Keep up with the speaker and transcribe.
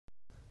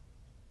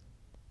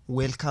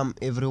Welcome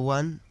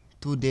everyone.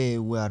 Today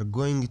we are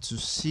going to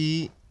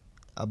see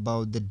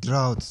about the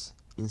droughts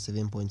in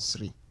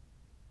 7.3.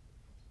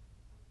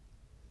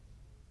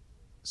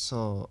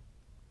 So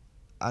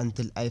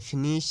until I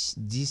finish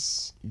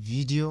this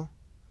video,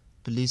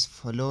 please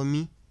follow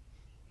me,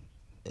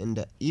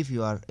 and if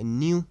you are a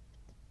new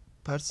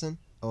person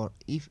or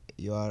if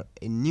you are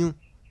a new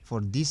for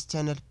this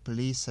channel,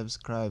 please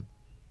subscribe.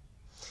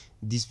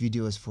 This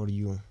video is for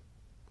you.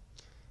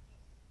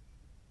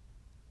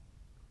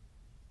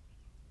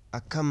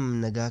 Akkam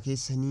nagaa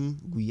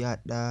keessanii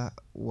guyyaadhaa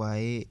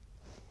waa'ee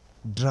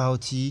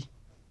droughtii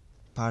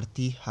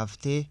paartii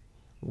haftee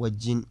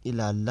wajjin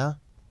ilaallaa.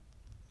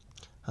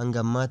 Hanga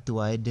ammaatti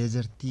waa'ee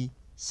deezertii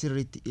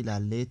sirriitti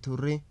ilaallee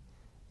turre.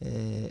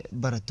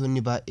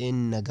 Barattoonni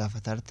baay'een na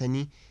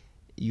gaafatartanii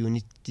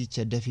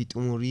yuuniticha dafii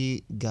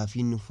xumurii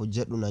gaafii nuuf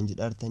hojjedhu naan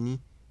jedhartanii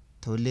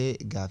tolee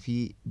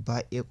gaafii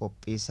baay'ee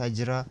qopheessaa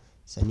jira.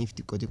 Saniif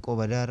xiqqoo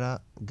badaara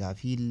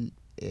gaafii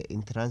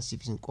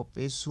intiraansiif isin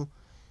qopheessu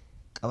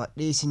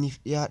qabadhee isiniif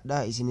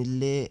dhiyaadhaa.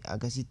 Isinillee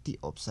agasitti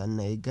obsaan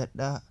na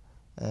eeggadhaa.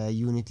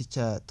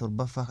 Yuuniticha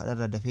torbaffaa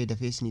kanarra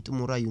dafee isinii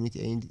xumuraa. Yuuniti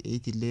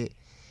 8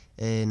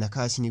 illee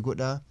nakaa isinii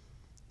godhaa.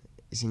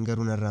 Isin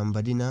garuu narraan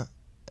badina.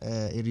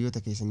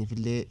 Hiriyoota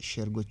keessaniifillee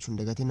sheer gochuun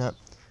dagatina.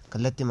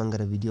 Kallattii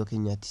mangara viidiyoo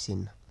keenyaatti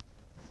seenna.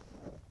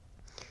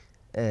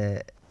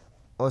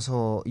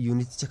 Osoo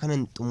yuuniticha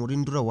kanan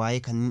xumuriin dura waa'ee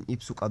kanneen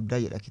ibsuu qabdaa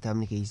jedha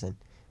kitaabni keessan.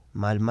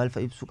 Maal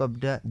fa ibsuu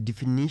qabdaa?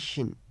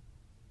 Definition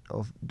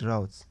of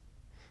droughts.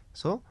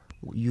 So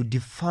you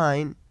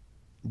define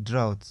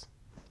droughts,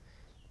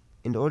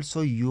 and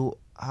also you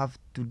have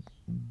to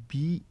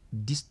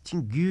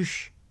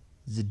distinguish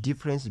the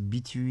difference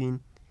between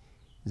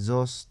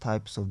those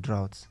types of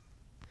droughts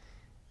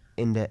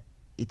and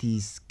it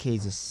is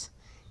cases.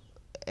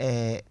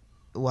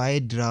 Why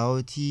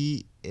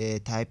droughty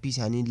type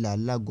isaanii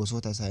laallaa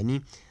gosoota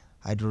isaanii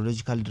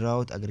hydrological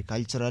drought,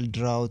 agricultural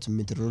drought,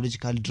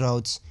 meteorological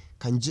droughts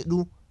kan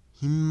jedhu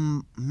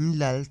hin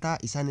laaltaa.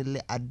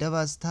 Isaanillee adda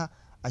baastaa.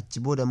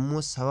 Achi booda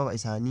immoo sababa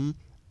isaanii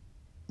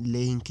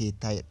illee hin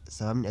keettaa.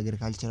 Sababni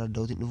agricultural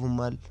drought hin dhufu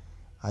maal,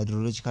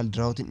 hydrological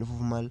drought hin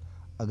dhufu maal,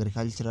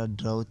 agricultural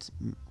drought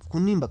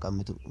kunniin baqa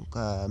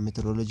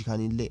meteorological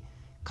illee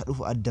ka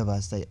dhufu adda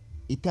baastaa.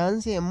 Itti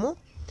aansee immoo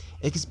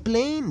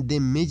explain the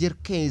major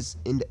case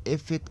in the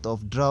effect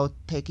of drought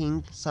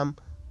taking some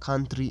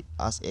country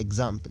as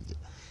example.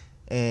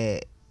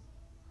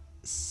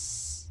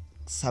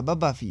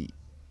 Sababa fi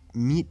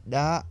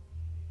miidhaa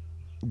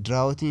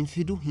droughtiin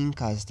fidu hin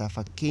kaastaa.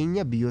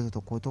 Fakkeenya biyyoota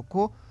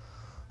tokko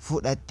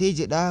fudhattee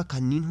jedhaa.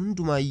 Kanneen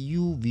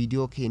hundumaayyuu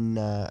viidiyoo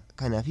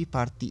kanaa fi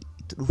paartii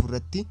itti dhufu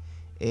irratti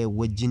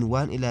wajjin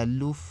waan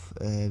ilaalluuf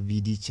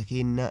viidiyicha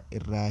keenya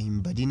irraa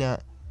hin badinaa.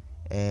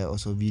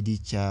 Osoo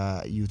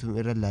viidiyicha YouTube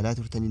irra ilaalaa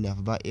turtanii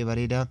naaf baay'ee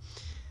bareeda.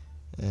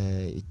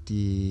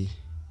 Itti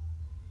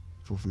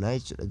fufnaa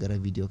jechuudha gara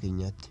viidiyoo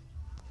keenyaatti.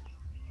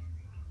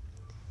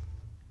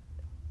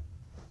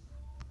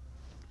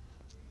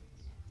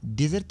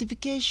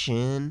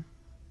 Desertification,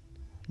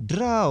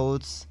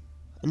 droughts,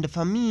 and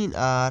famine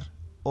are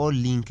all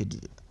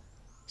linked.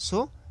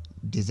 So,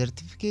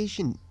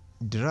 desertification,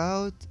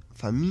 drought,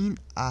 famine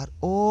are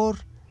all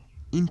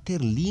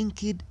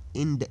interlinked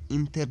in the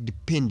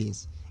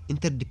interdependence.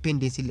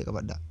 Interdependence illee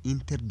qabadha.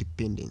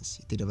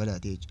 Interdependence itti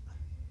dabalaatee jechuudha.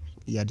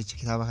 Yaadicha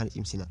kitaaba kana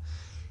cimsina.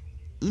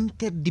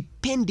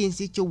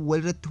 Interdependence jechuun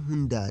walirratti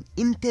hundaa'an.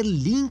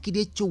 Interlinked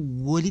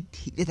jechuun walitti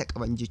hidhata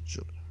qaban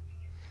jechuudha.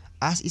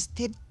 As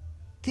stated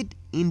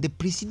in the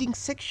preceding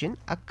section,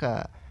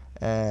 akka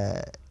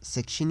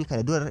sectionii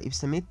kana dura irra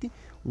ibsametti,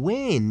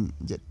 when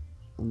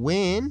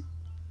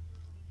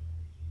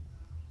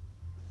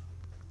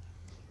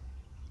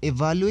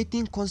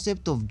evaluating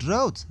concept of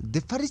drought,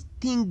 the first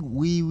thing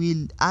we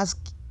will ask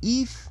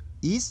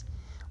is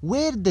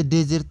where the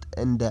desert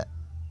and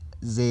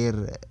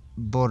their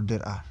border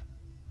are.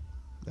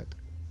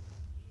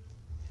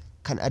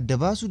 Kan adda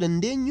baasuu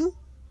dandeenyu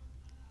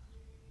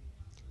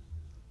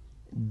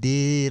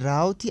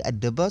droughtii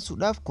adda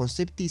baasuudhaaf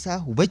konseptii isaa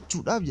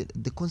hubachuudhaaf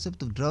jedha. The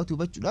concept of drought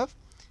hubachuudhaaf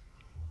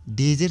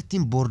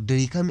deezertiin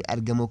boordarii kami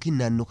argama yookiin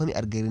naannoo kami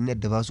argamanii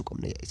adda baasuu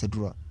qabna isa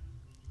dura.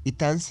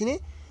 Itti aansine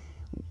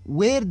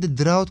where the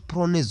drought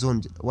prone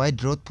zone jedha. Waa'ee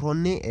drought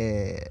prone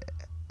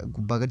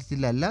gubbaa gaditti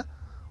ilaallaa.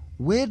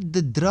 Where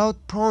the drought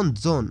prone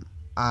zone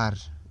are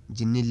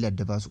jennee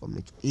adda baasuu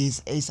qabna jechuudha.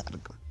 Eessa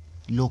argama?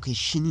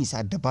 Locationii isaa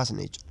adda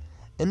baasna jechuudha.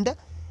 And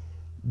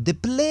the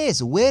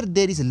place where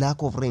there is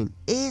lack of rain,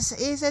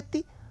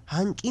 eessatti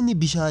hanqinni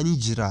bishaanii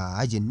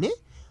jira jennee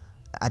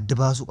adda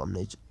baasuu qabna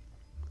jechuudha.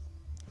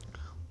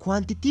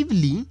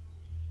 Quantitatively,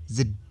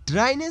 the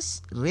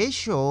dryness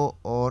ratio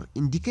or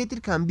indicator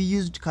can be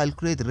used to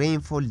calculate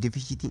rainfall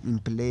deficit in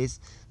places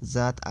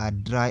that are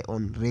dry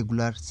on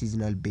regular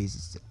seasonal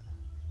basis.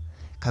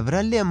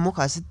 Kabiraallee ammoo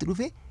kaasitti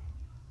dhufe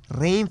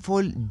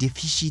rainfall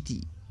deficit.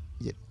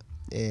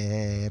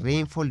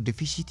 Rainfall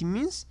deficit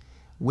means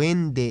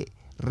when the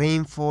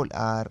rainfall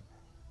are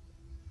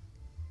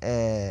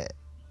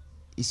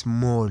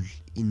small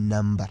in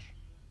number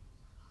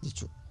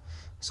jechuudha.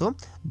 So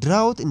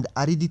drought and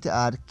aridity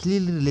are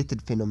clearly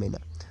related phenomena.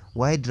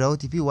 Why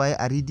drought fi why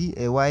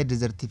aridity why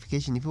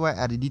desertification fi why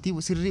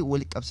aridity sirri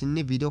wal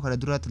qabsinne video kana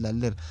duratti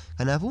ilaalleera.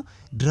 Kanaafu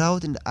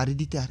drought and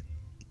aridity are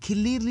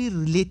clearly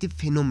related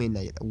phenomena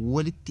jedha.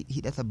 Walitti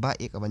hidhata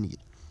baay'ee qabani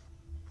jedha.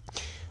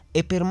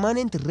 A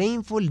permanent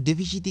rainfall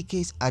deficit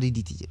case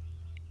aridity jedha.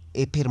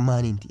 A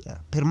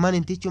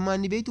permanent jechuun maal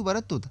ni beektu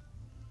barattoota?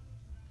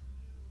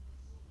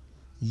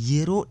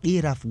 Yeroo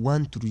dheeraaf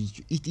waan turu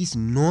jechuudha. It is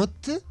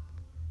not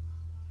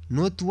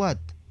what?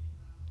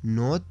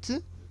 Not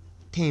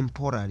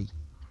temporary.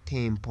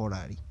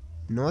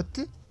 Not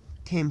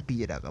tempi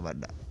jedha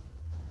qabadha.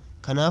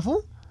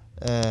 Kanaafu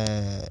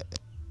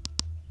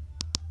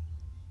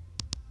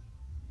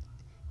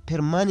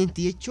permanent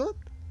jechuun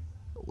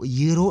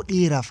yeroo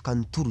dheeraaf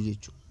kan turu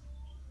jechuudha.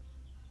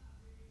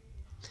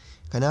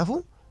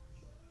 Kanaafu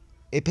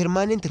a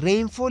permanent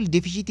rainfall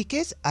deficit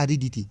case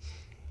aridity.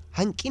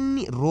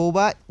 Hanqinni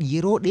roobaa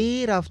yeroo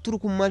dheeraaf turu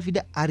kun maal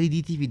fida?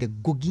 Aridity fida,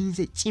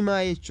 gogiinsa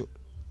cimaa jechuudha.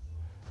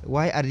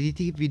 Waa'ee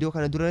aridity video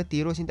kana duratti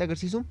yeroo isin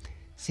agarsiisu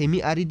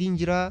semi aridiin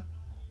jira,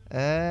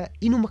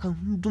 inuma kan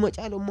hunduma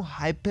caalu immoo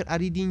hyper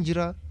aridiin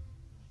jira,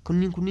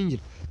 kunniin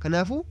jira.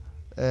 Kanaafu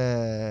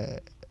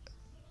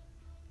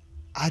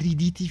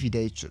aridity fida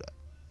jechuudha.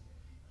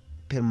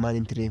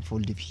 Permanent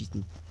rainfall deficit.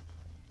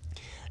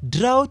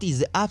 Drought is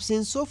the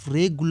absence of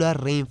regular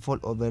rainfall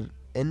over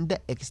an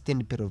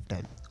extended period of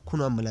time.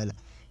 Kun amma laala.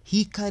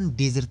 Hiikaan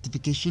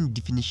desertification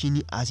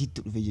definition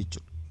asitti dhufe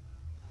jechuudha.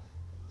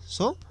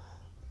 So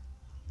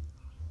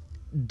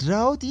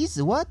drought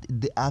is what?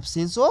 The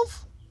absence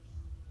of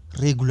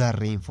regular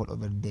rainfall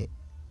over the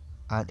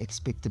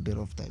unexpected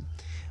period of time.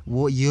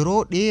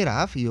 Yeroo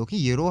dheeraaf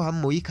yookiin yeroo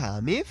hamma wayii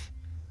kaa'ameef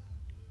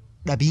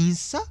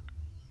dhabiinsa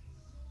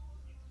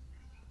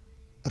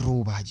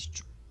roobaa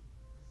jechuudha.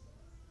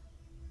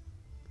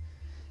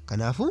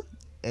 Kanaafu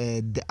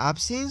the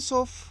absence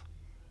of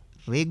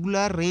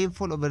regular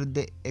rainfall over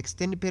the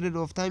extended period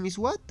of time is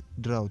what?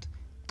 Drought.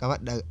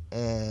 Qabadha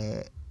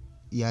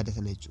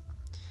yaadatan jechuudha.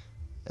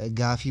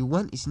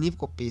 Gaafiiwwan isiniif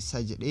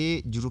qopheessaa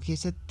jedhee jiru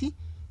keessatti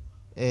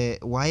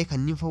waa'ee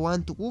kanniin fa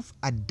waan tuquuf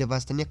adda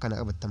baastanii akkana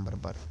qabattan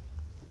barbaada.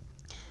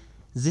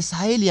 The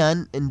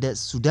Sahelian and the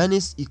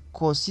Sudanese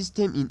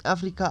ecosystem in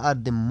Africa are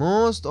the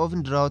most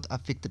often drought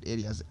affected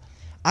areas.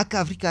 Akka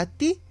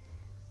Afrikaatti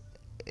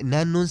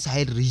naannoon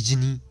Sahel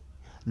regionii,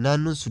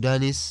 naannoon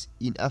Sudanis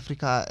in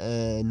Africa,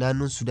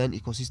 naannoon Sudan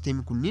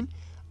ecosystem kunniin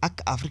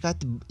akka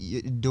Afrikaatti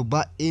iddoo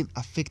baay'ee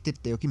affected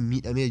ta'e yookiin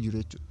miidhamee jiru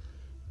jechuudha.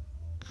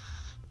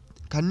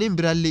 Kanneen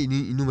biraallee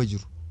inuma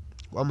jiru.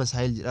 Amma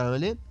Sahel jedhama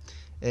malee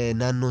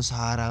naannoo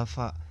Saharaa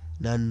fa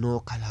naannoo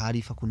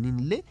Kalahaarii fa kunniin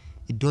illee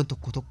iddoon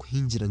tokko tokko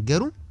hin jiran.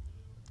 Garuu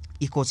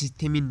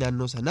ecosystemiin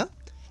naannoo sana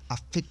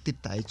affected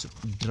ta'a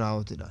jechuudha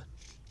drought-dhaan.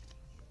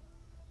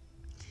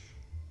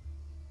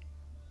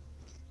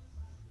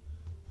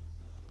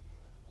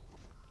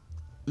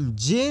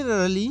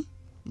 Generally,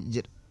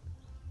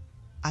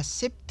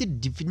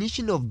 accepted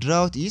definition of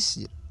drought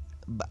is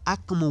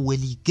akkuma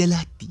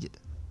waliigalaatti jedha.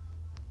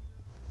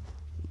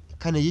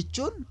 Kana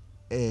jechuun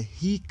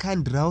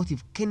hiikaan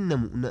droughtiif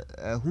kennamu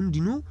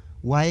hundinuu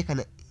waa'ee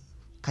kana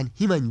kan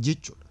himan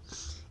jechuudha.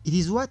 It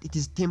is what? It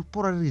is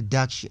temporary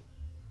reduction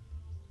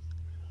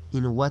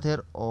in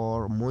water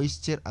or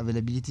moisture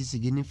availability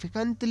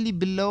significantly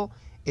below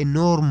a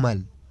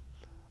normal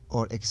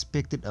or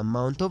expected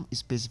amount of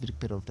specific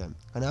period of time.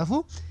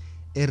 Kanaafu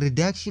a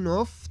reduction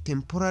of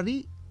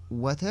temporary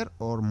water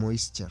or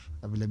moisture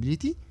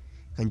availability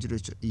kan jedhu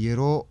jechuudha.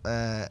 Yeroo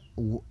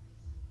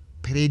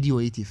periodii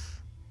wayiitiif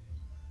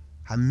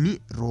hammi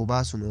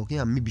roobaa sun yookiin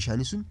hammi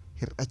bishaanii sun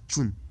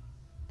hir'achuun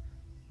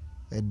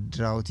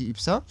droughtii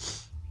ibsa.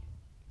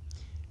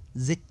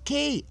 The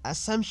key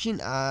assumption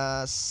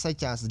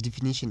such as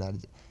definition are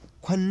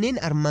kanneen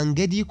armaan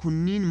gadii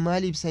kunniin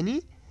maal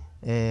ibsanii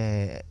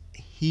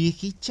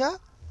hiikicha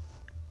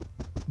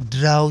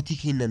droughtii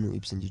kennanu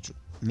ibsan jechuudha.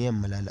 Mee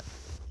amma laala.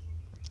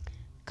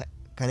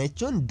 Kana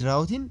jechuun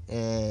droughtiin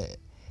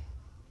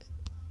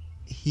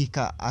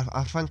hiika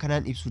arfan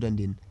kanaan ibsuu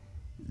dandeenya.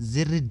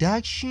 The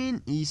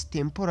reduction is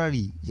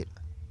temporary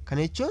jedha.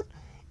 Kana jechuun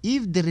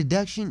if the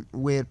reduction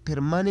were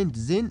permanent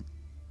then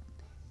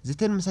the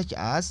term such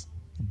as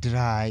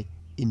dry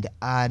and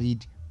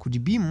arid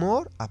could be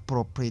more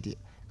appropriate.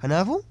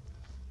 Kanaafu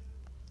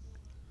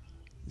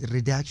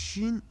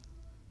reduction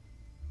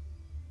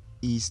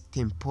is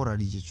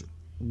temporary jechuudha.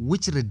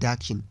 Which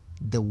reduction?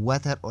 The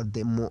water or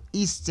the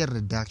moisture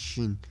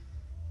reduction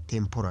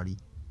temporary.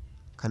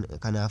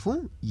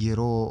 Kanaafu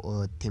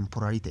yeroo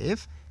temporary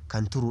ta'eef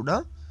kan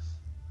turuudha.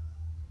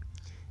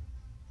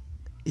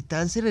 It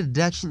answer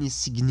reduction is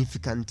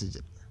significant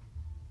jedha.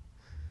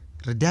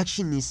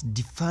 Reduction is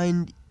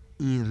defined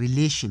in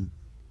relation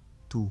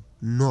to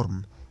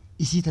norm.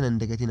 Isii tanan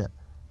dagatina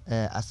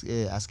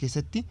as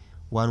keessatti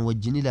waan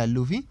wajjin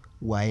ilaalluu fi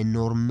waa'ee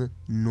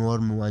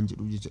norm waan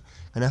jedhu jechuudha.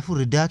 Kanaafu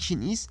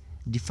reduction is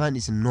defined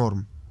as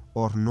norm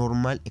or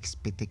normal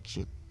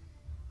expectation.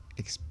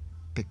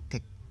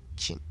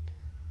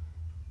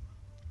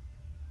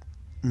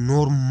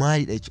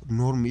 noormaalidha jechuudha.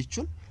 Noormii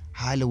jechuun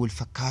haala wal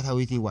fakkaataa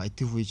wayitiin waa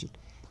itti fufuu jechuudha.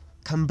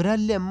 Kan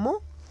biraallee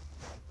ammoo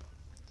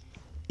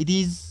it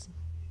is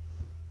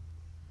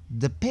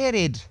the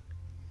period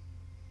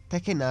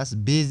taken as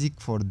basic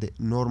for the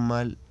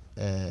normal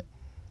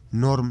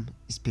norm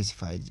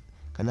specified.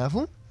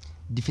 Kanaafu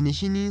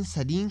definitioniin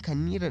sadiin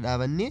kan irra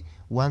dhaabannee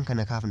waan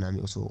kana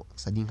kaafnaame osoo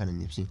sadiin kana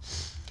hin ibsin.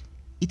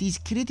 It is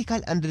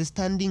critical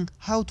understanding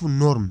how to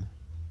norm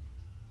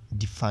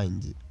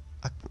define.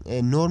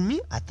 Normi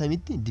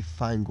attamitti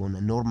define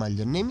goona normal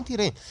jennee miti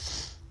ree.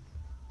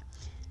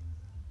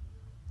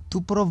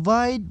 To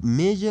provide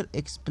major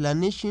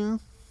explanation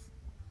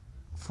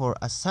for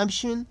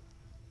assumption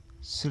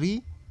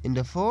 3 and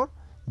 4,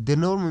 the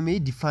norm may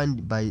be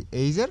defined by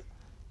either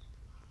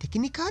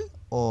technical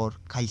or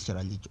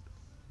cultural.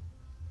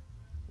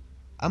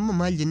 Amma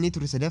maal jennee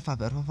ture sadaffaa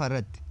fi arfaffaa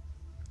irratti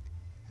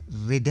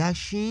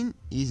reduction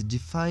is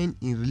defined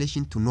in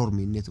relation to norm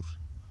jennee ture.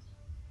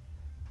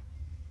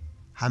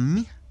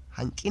 Hammi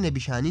hanqina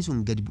bishaanii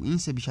sun gad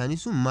bu'iinsa bishaanii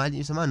sun maal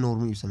ibsamaa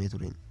normii ibsamee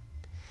ture.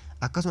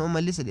 Akkasuma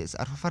ammallee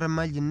arfaffaa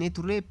maal jennee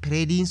ture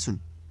periodiin sun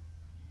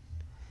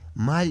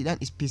maalidhaan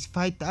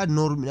specified ta'a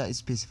normiidhaan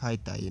specified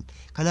ta'a.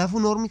 Kanaafuu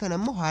normii kana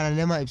ammoo haala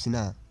lamaa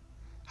ibsinaa.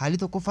 Haalli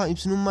tokkoffaa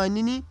ibsinummaa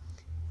inni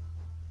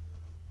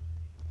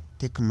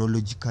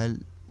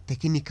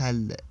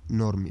technical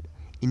normidha.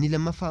 Inni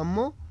lammaffaa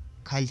ammoo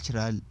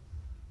cultural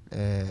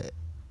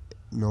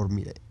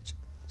normidha.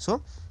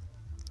 So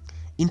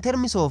in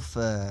terms of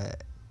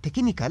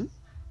technical,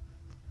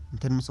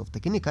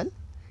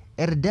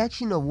 a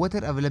reduction of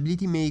water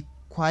availability may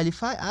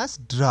qualify as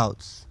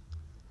droughts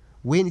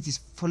when it is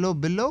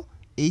below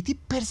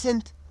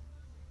 80%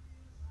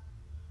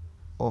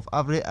 of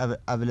average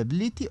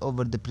availability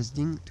over the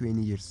preceding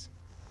 20 years.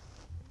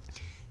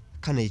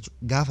 Kana jechuun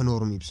gaafa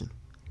normii ibsinu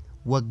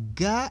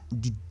waggaa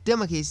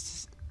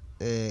 20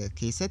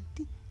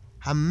 keessatti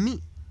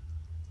hammi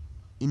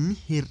inni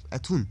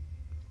hir'atuun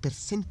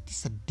persentii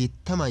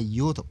 80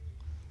 yoo ta'u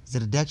the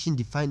reduction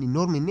defined in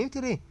norm inni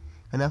ture.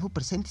 Kanaafuu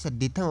persentii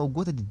 80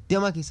 waggoota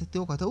 20 keessatti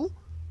yoo ta'u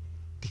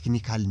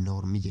technical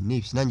normii jennee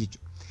ibsinaan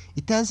jechuudha.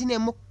 Itti aansinee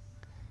ammoo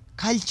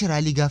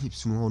culturally gaafa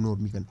ibsinu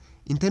normii kana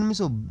in terms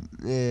of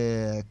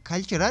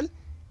cultural,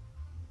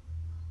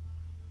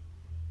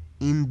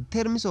 in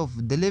terms of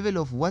the level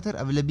of water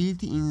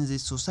availability in the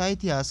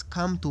society has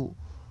come to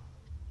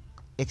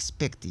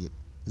expect it.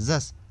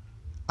 Thus,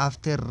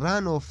 after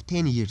run of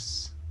 10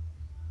 years,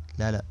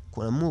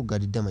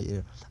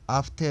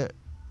 after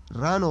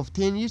run of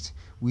 10 years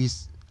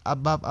with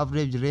above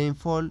average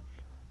rainfall,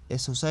 a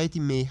society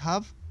may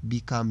have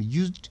become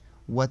used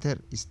water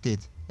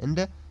state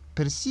and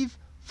perceive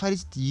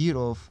first year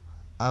of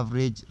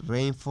average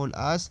rainfall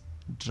as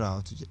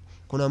drought.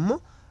 Kun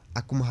ammoo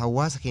akkuma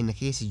hawaasa keenya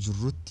keessa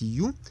jirrutti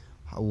iyyuu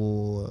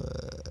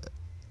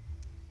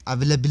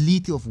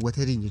availability of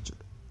watering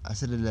jechuudha.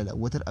 Asirra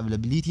water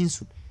availability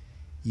sun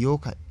yoo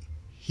kan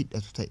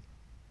hidhatu ta'e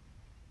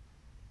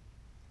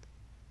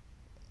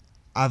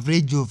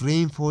average of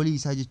rainfall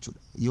isaa jechuudha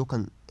yoo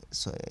kan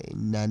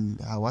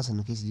hawaasa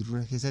nu keessa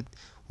jirru keessatti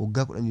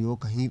waggaa 10 yoo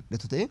kan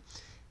hidhatu ta'e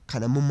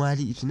kan ammoo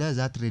maali ibsina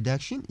that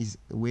reduction is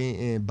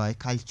by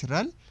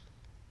cultural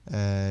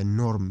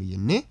norm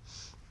jennee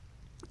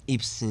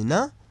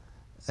ibsina.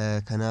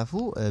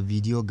 Kanaafu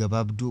video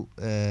gabaabduu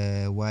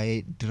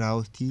waa'ee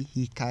droughtii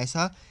hiikaa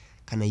isaa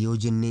kana yoo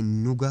jennee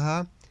nu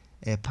gaha.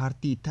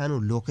 Partii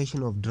ittaanu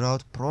location of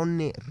drought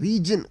prone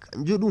region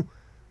kan jedhu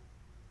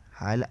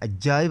haala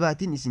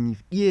ajaa'ibaatiin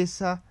isiniif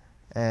dhiyeessa.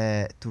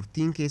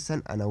 Turtiin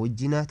keessan ana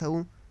wajjinaa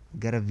ta'u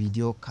gara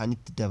video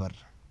kaanitti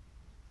dabarra.